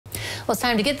Well, it's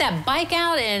time to get that bike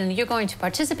out, and you're going to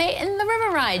participate in the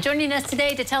River Ride. Joining us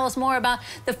today to tell us more about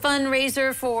the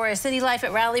fundraiser for City Life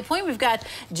at Rally Point, we've got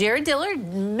Jared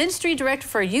Dillard, Ministry Director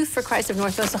for Youth for Christ of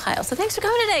Northwest Ohio. So thanks for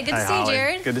coming today. Good to see you,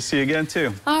 Jared. Good to see you again,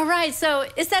 too. All right, so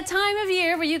it's that time of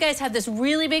year where you guys have this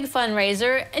really big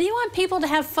fundraiser, and you want people to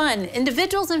have fun,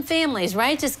 individuals and families,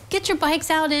 right? Just get your bikes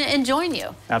out and join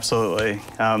you. Absolutely.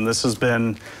 This has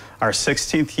been our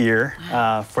 16th year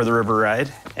for the River Ride,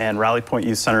 and Rally Point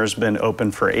Youth Center has been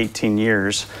open for 18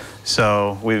 years.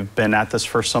 So we've been at this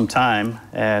for some time,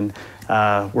 and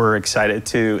we're excited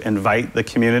to invite the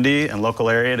community and local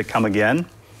area to come again.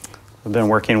 We've been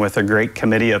working with a great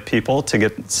committee of people to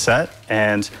get set,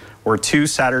 and we're 2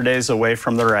 Saturdays away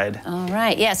from the ride. All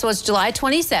right, yeah, so it's July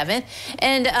 27th,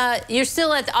 and you're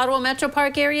still at the Ottawa Metro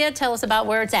Park area. Tell us about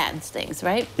where it's at and things,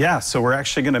 right? Yeah, so we're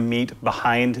actually going to meet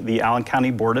behind the Allen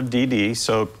County Board of DD,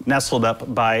 so nestled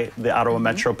up by the Ottawa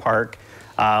Metro Park.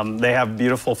 They have a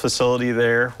beautiful facility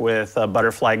there with a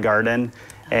butterfly garden,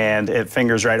 and it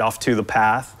fingers right off to the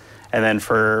path. And then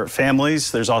for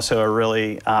families, there's also a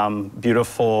really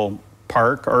beautiful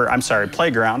park, or I'm sorry,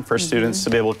 playground for students to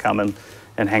be able to come and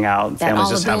hang out, and families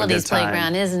just have a good time.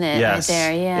 Playground, isn't it? Yes. Right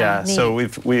there, yeah. Yeah. Neat. So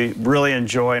we really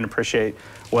enjoy and appreciate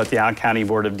what the Allen County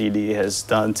Board of DD has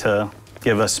done to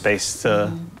give us space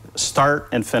to start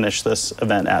and finish this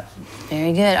event at.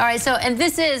 Very good. All right. So, and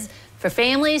this is for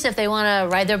families if they want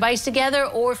to ride their bikes together,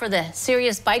 or for the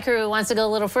serious biker who wants to go a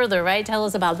little further, right? Tell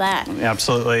us about that.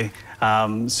 Absolutely.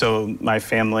 So my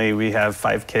family, we have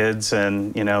 5 kids,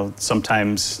 and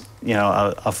sometimes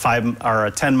a 5 or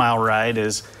a 10-mile ride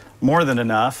is more than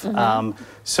enough.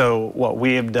 So what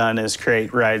we have done is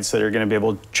create rides that are going to be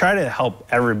able to try to help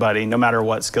everybody, no matter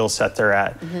what skill set they're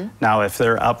at. Now, if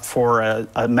they're up for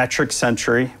a metric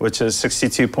century, which is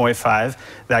 62.5,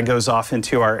 that goes off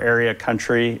into our area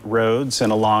country roads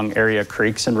and along area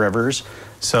creeks and rivers.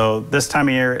 So this time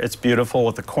of year, it's beautiful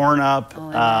with the corn up.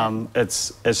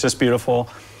 It's just beautiful.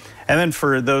 And then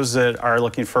for those that are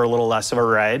looking for a little less of a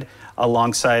ride,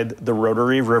 alongside the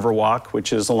Rotary Riverwalk,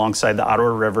 which is alongside the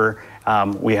Ottawa River,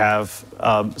 we have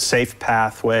a safe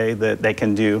pathway that they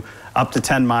can do up to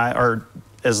 10 miles, or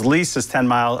as least as 10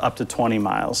 miles, up to 20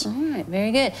 miles. All right,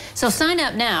 very good. So sign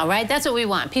up now, right? That's what we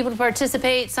want. People to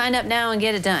participate, sign up now and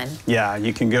get it done. Yeah,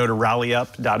 you can go to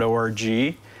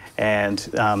rallyup.org, and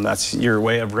that's your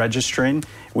way of registering.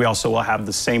 We also will have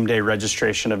the same-day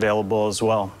registration available as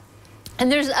well.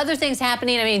 And there's other things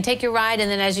happening. I mean, take your ride, and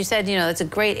then, as you said, it's a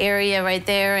great area right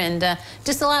there, and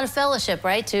just a lot of fellowship,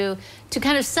 right, to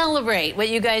kind of celebrate what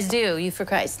you guys do, Youth for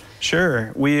Christ.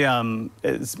 Sure. We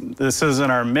this isn't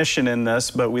our mission in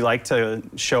this, but we like to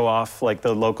show off like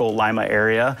the local Lima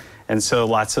area, and so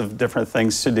lots of different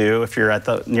things to do. If you're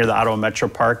at near the Ottawa Metro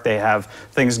Park, they have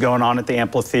things going on at the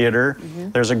amphitheater.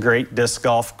 There's a great disc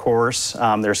golf course.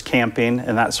 There's camping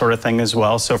and that sort of thing as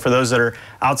well. So for those that are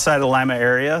outside the Lima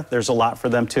area, there's a lot for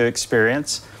them to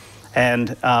experience.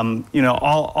 And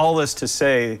all this to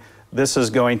say, this is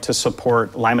going to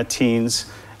support Lima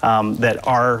teens that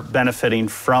are benefiting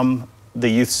from the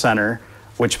youth center,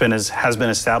 which has been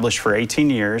established for 18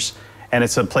 years. And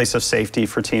it's a place of safety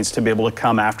for teens to be able to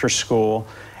come after school.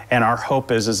 And our hope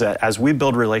is that as we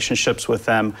build relationships with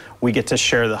them, we get to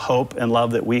share the hope and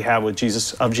love that we have with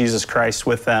Jesus Christ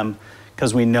with them,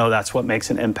 because we know that's what makes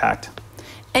an impact.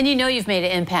 And you've made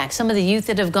an impact. Some of the youth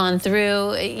that have gone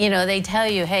through, they tell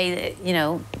you, hey,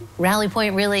 Rally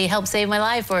Point really helped save my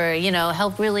life, or,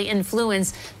 helped really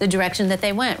influence the direction that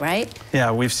they went, right?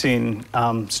 Yeah, we've seen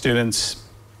students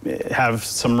have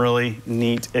some really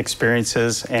neat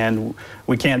experiences, and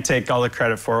we can't take all the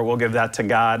credit for it. We'll give that to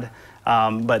God.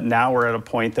 But now we're at a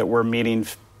point that we're meeting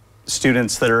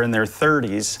students that are in their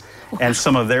 30s, and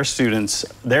some of their students,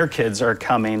 their kids are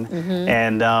coming,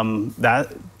 and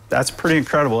that's pretty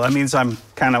incredible. That means I'm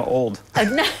kind of old.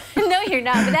 No, you're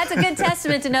not, but that's a good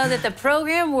testament to know that the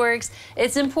program works.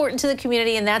 It's important to the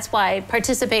community, and that's why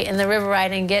participate in the River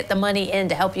Ride and get the money in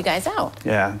to help you guys out.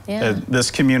 Yeah.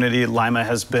 This community, Lima,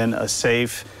 has been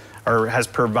has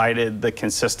provided the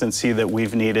consistency that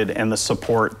we've needed and the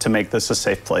support to make this a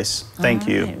safe place. Thank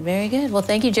you. Very good. Well,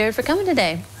 thank you, Jared, for coming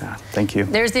today. Thank you.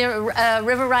 There's the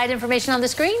River Ride information on the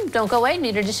screen. Don't go away.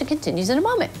 News Edition continues in a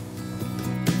moment.